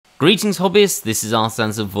Greetings hobbyists, this is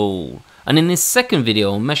Arsanzavul, and in this second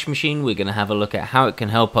video on Mesh Machine we're going to have a look at how it can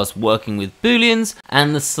help us working with booleans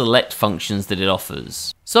and the select functions that it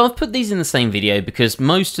offers. So I've put these in the same video because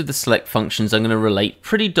most of the select functions are going to relate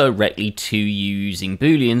pretty directly to you using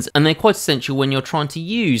booleans, and they're quite essential when you're trying to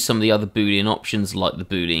use some of the other boolean options like the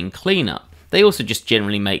boolean cleanup. They also just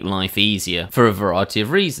generally make life easier for a variety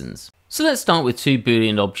of reasons. So let's start with two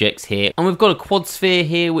boolean objects here, and we've got a quad sphere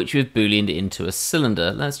here which we've booleaned into a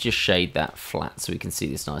cylinder. Let's just shade that flat so we can see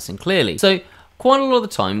this nice and clearly. So quite a lot of the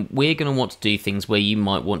time we're going to want to do things where you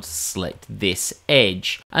might want to select this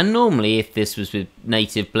edge, and normally if this was with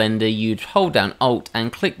native Blender you'd hold down Alt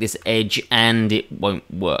and click this edge and it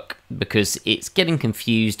won't work because it's getting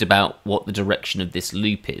confused about what the direction of this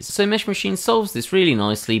loop is. So Mesh Machine solves this really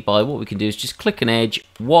nicely by what we can do is just click an edge,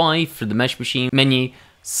 Y for the Mesh Machine menu,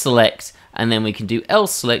 select, and then we can do L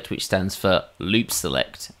select, which stands for loop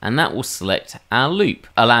select, and that will select our loop,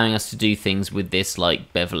 allowing us to do things with this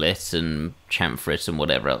like bevel it and chamfer it and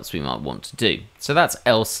whatever else we might want to do. So that's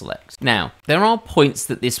L select. Now there are points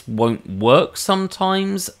that this won't work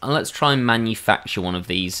sometimes, and let's try and manufacture one of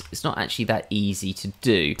these. It's not actually that easy to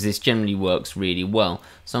do because this generally works really well.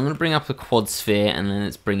 So I'm going to bring up a quad sphere and then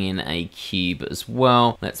let's bring in a cube as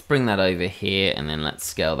well. Let's bring that over here and then let's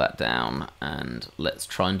scale that down and let's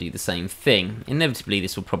try and do the same thing. Inevitably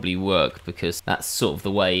this will probably work because that's sort of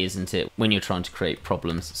the way, isn't it, when you're trying to create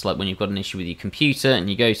problems. It's like when you've got an issue with your computer and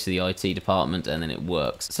you go to the IT department and then it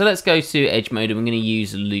works. So let's go to edge mode and we're going to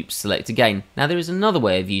use loop select again. Now there is another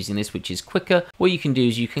way of using this which is quicker. What you can do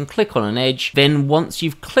is you can click on an edge, then once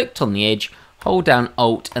you've clicked on the edge, hold down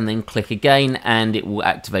Alt and then click again and it will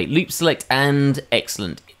activate loop select, and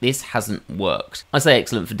excellent. This hasn't worked. I say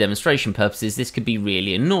excellent for demonstration purposes. This could be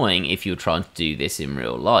really annoying if you're trying to do this in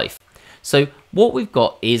real life. So what we've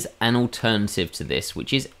got is an alternative to this,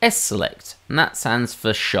 which is S select, and that stands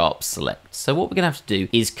for sharp select. So what we're going to have to do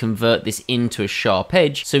is convert this into a sharp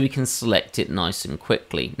edge so we can select it nice and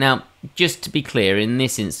quickly. Now, just to be clear, in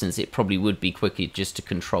this instance it probably would be quicker just to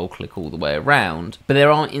control click all the way around, but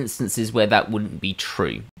there are instances where that wouldn't be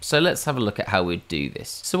true. So let's have a look at how we'd do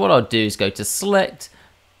this. So what I'll do is go to select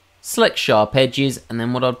sharp edges, and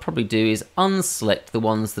then what I'd probably do is unselect the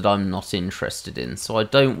ones that I'm not interested in. So I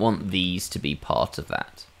don't want these to be part of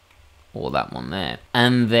that, or that one there.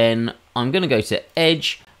 And then I'm going to go to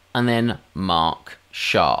edge and then mark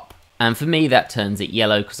sharp. And for me that turns it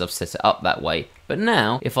yellow because I've set it up that way. But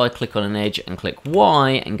now if I click on an edge and click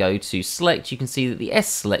Y and go to select, you can see that the S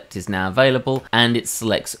select is now available and it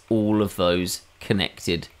selects all of those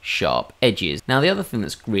connected sharp edges. Now the other thing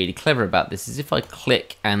that's really clever about this is if I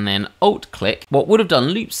click and then Alt click, what would have done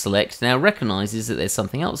loop select now recognizes that there's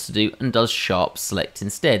something else to do and does sharp select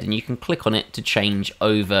instead, and you can click on it to change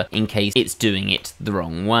over in case it's doing it the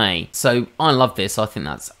wrong way. So I love this. I think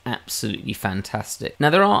that's absolutely fantastic. Now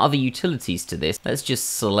there are other utilities to this. Let's just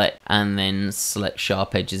select and then select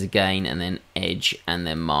sharp edges again and then edge and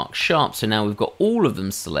then mark sharp. So now we've got all of them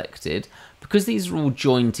selected. Because these are all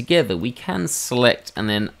joined together, we can select and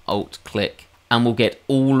then Alt click and we'll get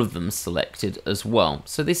all of them selected as well.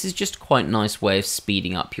 So this is just quite a nice way of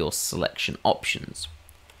speeding up your selection options.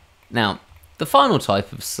 Now, the final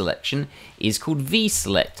type of selection is called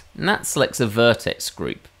V-select, and that selects a vertex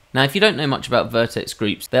group. Now, if you don't know much about vertex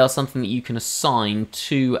groups, they are something that you can assign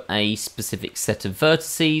to a specific set of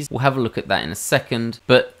vertices. We'll have a look at that in a second,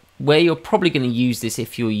 but where you're probably going to use this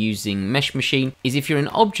if you're using Mesh Machine is if you're in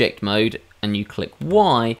object mode and you click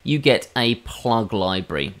Y, you get a plug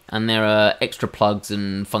library, and there are extra plugs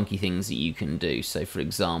and funky things that you can do. So for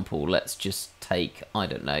example, let's just take, I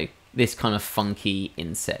don't know, this kind of funky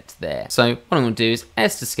inset there. So what I'm going to do is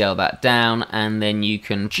S to scale that down, and then you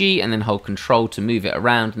can G and then hold Control to move it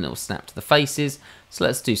around and it'll snap to the faces. So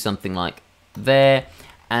let's do something like there,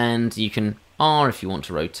 and you can R if you want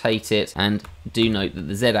to rotate it, and do note that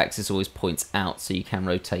the Z axis always points out so you can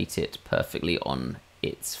rotate it perfectly on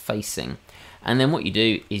its facing. And then what you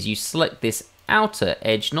do is you select this outer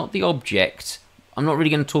edge, not the object. I'm not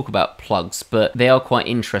really going to talk about plugs, but they are quite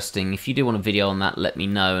interesting. If you do want a video on that, let me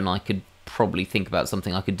know, and I could probably think about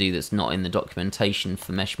something I could do that's not in the documentation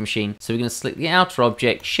for Mesh Machine. So we're going to select the outer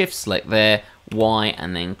object, shift select there, Y,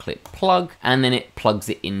 and then click plug, and then it plugs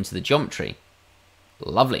it into the geometry.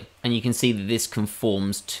 Lovely. And you can see that this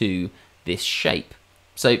conforms to this shape.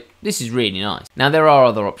 So this is really nice. Now there are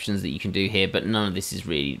other options that you can do here, but none of this is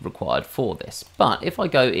really required for this. But if I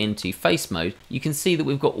go into face mode, you can see that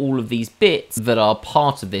we've got all of these bits that are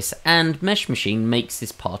part of this, and Mesh Machine makes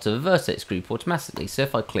this part of a vertex group automatically. So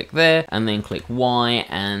if I click there and then click Y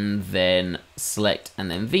and then select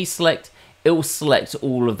and then V select, it will select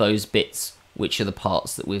all of those bits which are the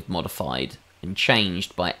parts that we've modified and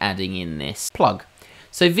changed by adding in this plug.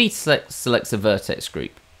 So vSelect selects a vertex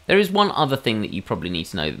group. There is one other thing that you probably need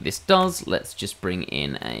to know that this does. Let's just bring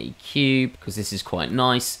in a cube because this is quite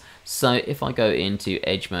nice. So if I go into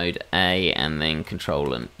edge mode A and then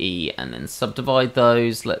Control and E and then subdivide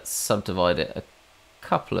those, let's subdivide it a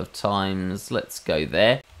couple of times. Let's go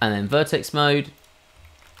there. And then vertex mode.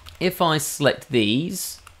 If I select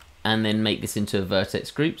these and then make this into a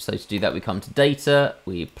vertex group, so to do that we come to data,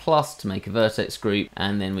 we plus to make a vertex group,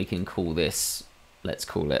 and then we can call this, let's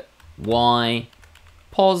call it Y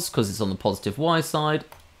pos because it's on the positive Y side,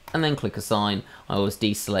 and then click assign. I always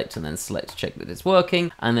deselect and then select to check that it's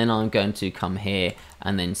working, and then I'm going to come here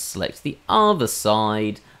and then select the other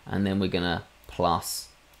side, and then we're gonna plus,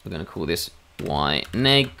 we're gonna call this Y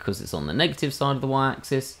neg because it's on the negative side of the Y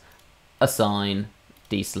axis, assign,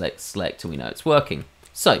 deselect, select, and we know it's working.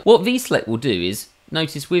 So what vSelect will do is,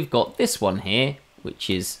 notice we've got this one here, which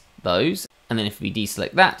is those, and then if we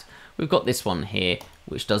deselect that, we've got this one here,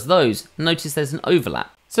 which does those. Notice there's an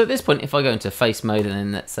overlap. So at this point, if I go into face mode and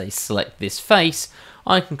then let's say select this face,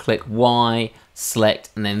 I can click Y, select,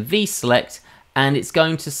 and then vSelect, and it's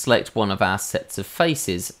going to select one of our sets of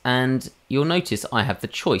faces. And you'll notice I have the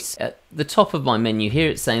choice. At the top of my menu here,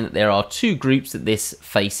 it's saying that there are two groups that this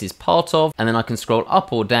face is part of, and then I can scroll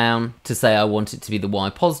up or down to say I want it to be the Y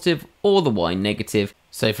positive or the Y negative.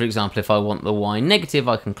 So for example, if I want the Y negative,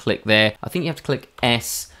 I can click there. I think you have to click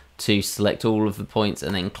S to select all of the points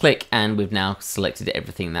and then click, and we've now selected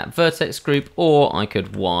everything in that vertex group. Or I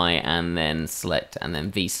could Y and then select and then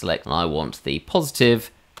vSelect, and I want the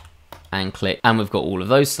positive, and click, and we've got all of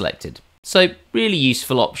those selected. So really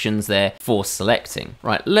useful options there for selecting.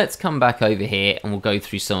 Right, let's come back over here and we'll go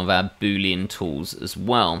through some of our Boolean tools as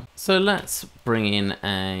well. So let's bring in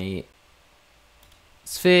a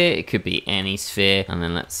sphere. It could be any sphere, and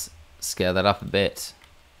then let's scale that up a bit,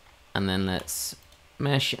 and then let's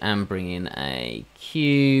mesh and bring in a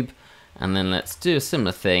cube, and then let's do a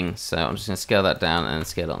similar thing. So I'm just going to scale that down and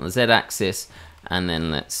scale it on the Z axis, and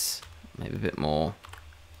then let's maybe a bit more,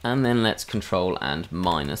 and then let's control and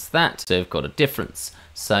minus that, so we've got a difference.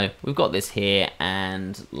 So we've got this here,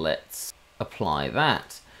 and let's apply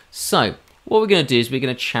that. So what we're going to do is we're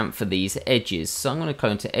going to chamfer these edges. So I'm going to go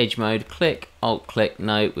into edge mode, click, alt click,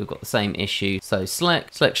 no, we've got the same issue. So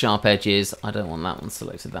select sharp edges. I don't want that one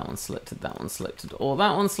selected, that one selected, that one selected, or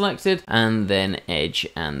that one selected, and then edge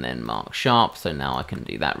and then mark sharp. So now I can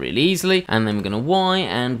do that really easily. And then we're going to Y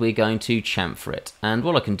and we're going to chamfer it. And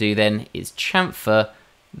what I can do then is chamfer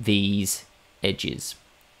these edges.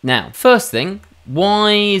 Now, first thing,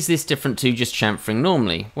 why is this different to just chamfering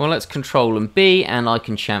normally? Well, let's Control and B and I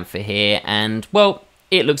can chamfer here, and well,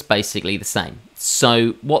 it looks basically the same.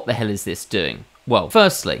 So what the hell is this doing? Well,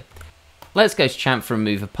 firstly, let's go to chamfer and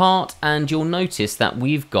move apart, and you'll notice that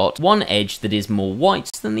we've got one edge that is more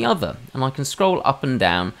white than the other, and I can scroll up and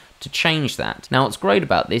down to change that. Now, what's great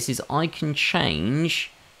about this is I can change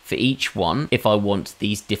for each one if I want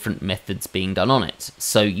these different methods being done on it.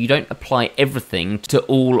 So you don't apply everything to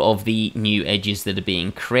all of the new edges that are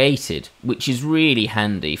being created, which is really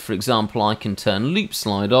handy. For example, I can turn loop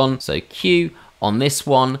slide on, so Q on this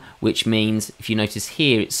one, which means if you notice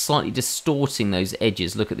here, it's slightly distorting those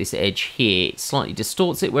edges. Look at this edge here, it slightly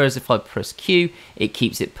distorts it, whereas if I press Q, it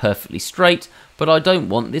keeps it perfectly straight, but I don't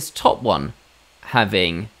want this top one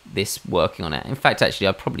having this working on it. In fact, actually,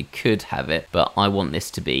 I probably could have it, but I want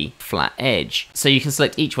this to be flat edge. So you can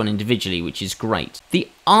select each one individually, which is great. The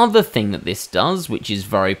other thing that this does, which is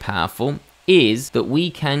very powerful, is that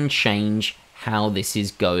we can change how this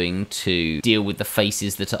is going to deal with the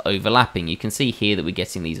faces that are overlapping. You can see here that we're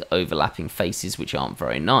getting these overlapping faces, which aren't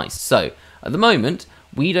very nice. So at the moment,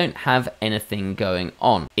 we don't have anything going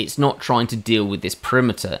on. It's not trying to deal with this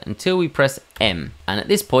perimeter until we press M. And at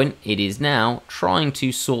this point, it is now trying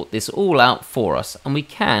to sort this all out for us. And we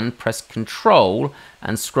can press Control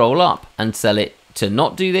and scroll up and tell it to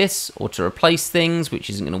not do this or to replace things, which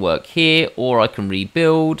isn't going to work here, or I can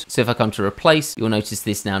rebuild. So if I come to replace, you'll notice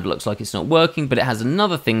this now looks like it's not working, but it has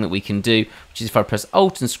another thing that we can do, which is if I press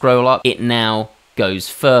Alt and scroll up, it now goes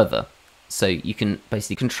further. So you can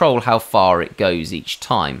basically control how far it goes each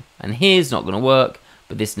time. And here's not going to work,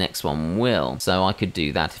 but this next one will. So I could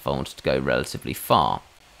do that if I wanted to go relatively far.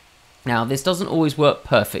 Now, this doesn't always work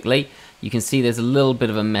perfectly. You can see there's a little bit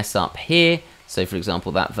of a mess up here. So for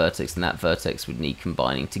example, that vertex and that vertex would need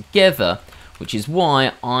combining together, which is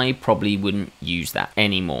why I probably wouldn't use that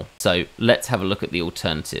anymore. So let's have a look at the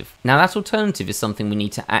alternative. Now that alternative is something we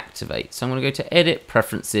need to activate. So I'm going to go to Edit,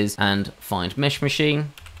 Preferences, and find Mesh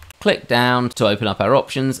Machine. click down to open up our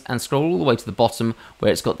options and scroll all the way to the bottom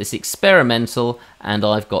where it's got this experimental and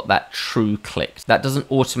I've got that true clicked. That doesn't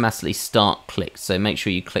automatically start clicked, so make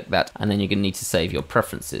sure you click that and then you're going to need to save your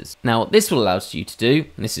preferences. Now what this will allow you to do,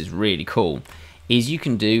 and this is really cool, is you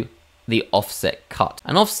can do the offset cut.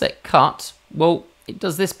 An offset cut, well, it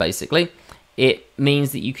does this basically. It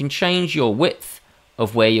means that you can change your width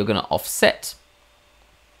of where you're going to offset,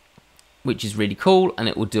 which is really cool, and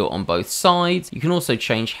it will do it on both sides. You can also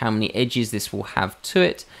change how many edges this will have to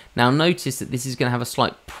it. Now notice that this is going to have a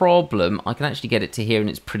slight problem. I can actually get it to here and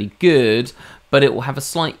it's pretty good, but it will have a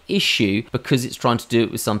slight issue because it's trying to do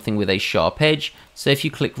it with something with a sharp edge. So if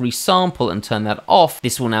you click resample and turn that off,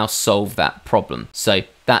 this will now solve that problem. So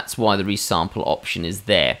that's why the resample option is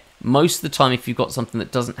there. Most of the time, if you've got something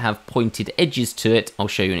that doesn't have pointed edges to it, I'll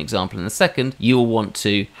show you an example in a second, you'll want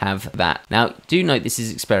to have that. Now, do note this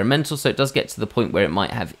is experimental, so it does get to the point where it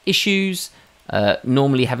might have issues.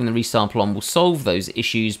 Normally having the resample on will solve those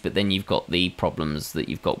issues, but then you've got the problems that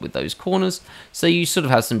you've got with those corners. So you sort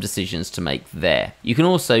of have some decisions to make there. You can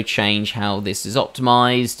also change how this is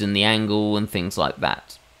optimized and the angle and things like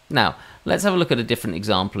that. Now, let's have a look at a different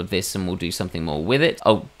example of this and we'll do something more with it.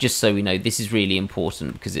 Oh, just so we know, this is really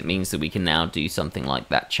important because it means that we can now do something like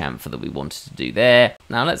that chamfer that we wanted to do there.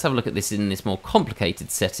 Now let's have a look at this in this more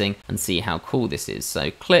complicated setting and see how cool this is.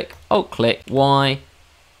 So click, alt-click, Y,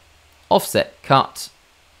 offset cut.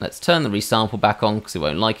 Let's turn the resample back on because it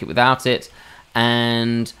won't like it without it.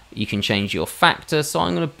 And you can change your factor. So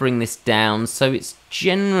I'm going to bring this down so it's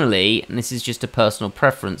generally, and this is just a personal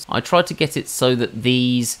preference, I try to get it so that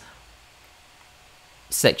these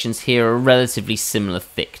sections here are relatively similar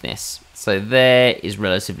thickness. So there is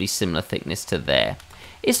relatively similar thickness to there.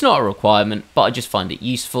 It's not a requirement, but I just find it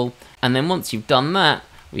useful. And then once you've done that,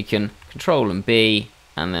 we can Control and B,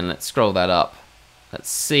 and then let's scroll that up. Let's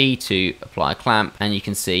C to apply a clamp, and you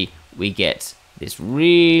can see we get this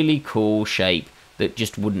really cool shape that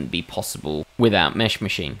just wouldn't be possible without Mesh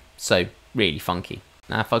Machine. So really funky.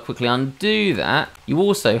 Now if I quickly undo that, you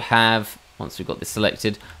also have, once we've got this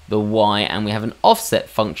selected, the Y, and we have an offset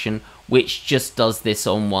function which just does this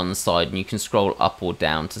on one side, and you can scroll up or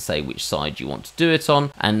down to say which side you want to do it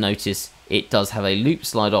on. And notice it does have a loop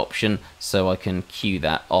slide option, so I can cue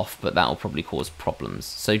that off, but that will probably cause problems.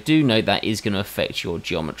 So do note that is going to affect your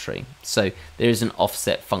geometry. So there is an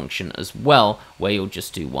offset function as well, where you'll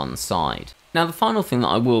just do one side. Now the final thing that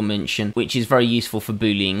I will mention, which is very useful for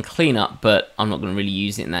Boolean cleanup, but I'm not going to really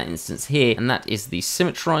use it in that instance here, and that is the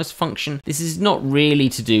Symmetrize function. This is not really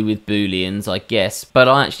to do with Booleans, I guess, but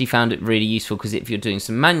I actually found it really useful because if you're doing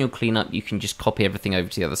some manual cleanup, you can just copy everything over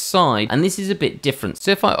to the other side, and this is a bit different.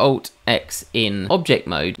 So if I Alt-X in object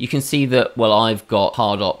mode, you can see that, well, I've got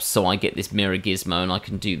hard ops, so I get this mirror gizmo, and I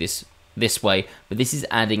can do this way, but this is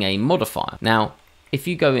adding a modifier. Now, if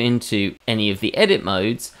you go into any of the edit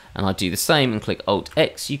modes, and I do the same and click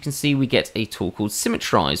Alt-X, you can see we get a tool called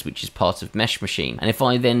Symmetrize, which is part of Mesh Machine. And if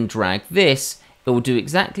I then drag this, it will do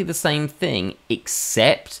exactly the same thing,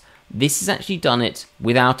 except this has actually done it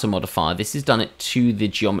without a modifier. This has done it to the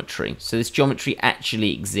geometry. So this geometry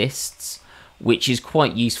actually exists, which is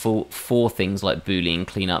quite useful for things like Boolean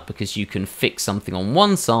cleanup because you can fix something on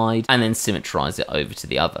one side and then symmetrize it over to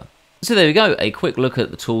the other. So there we go, a quick look at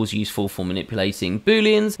the tools useful for manipulating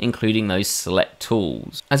Booleans, including those select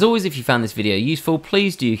tools. As always, if you found this video useful,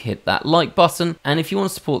 please do hit that like button, and if you want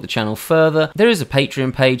to support the channel further, there is a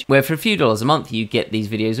Patreon page where for a few dollars a month you get these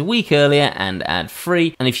videos a week earlier and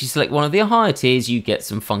ad-free, and if you select one of the higher tiers you get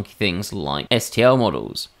some funky things like STL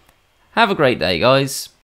models. Have a great day, guys.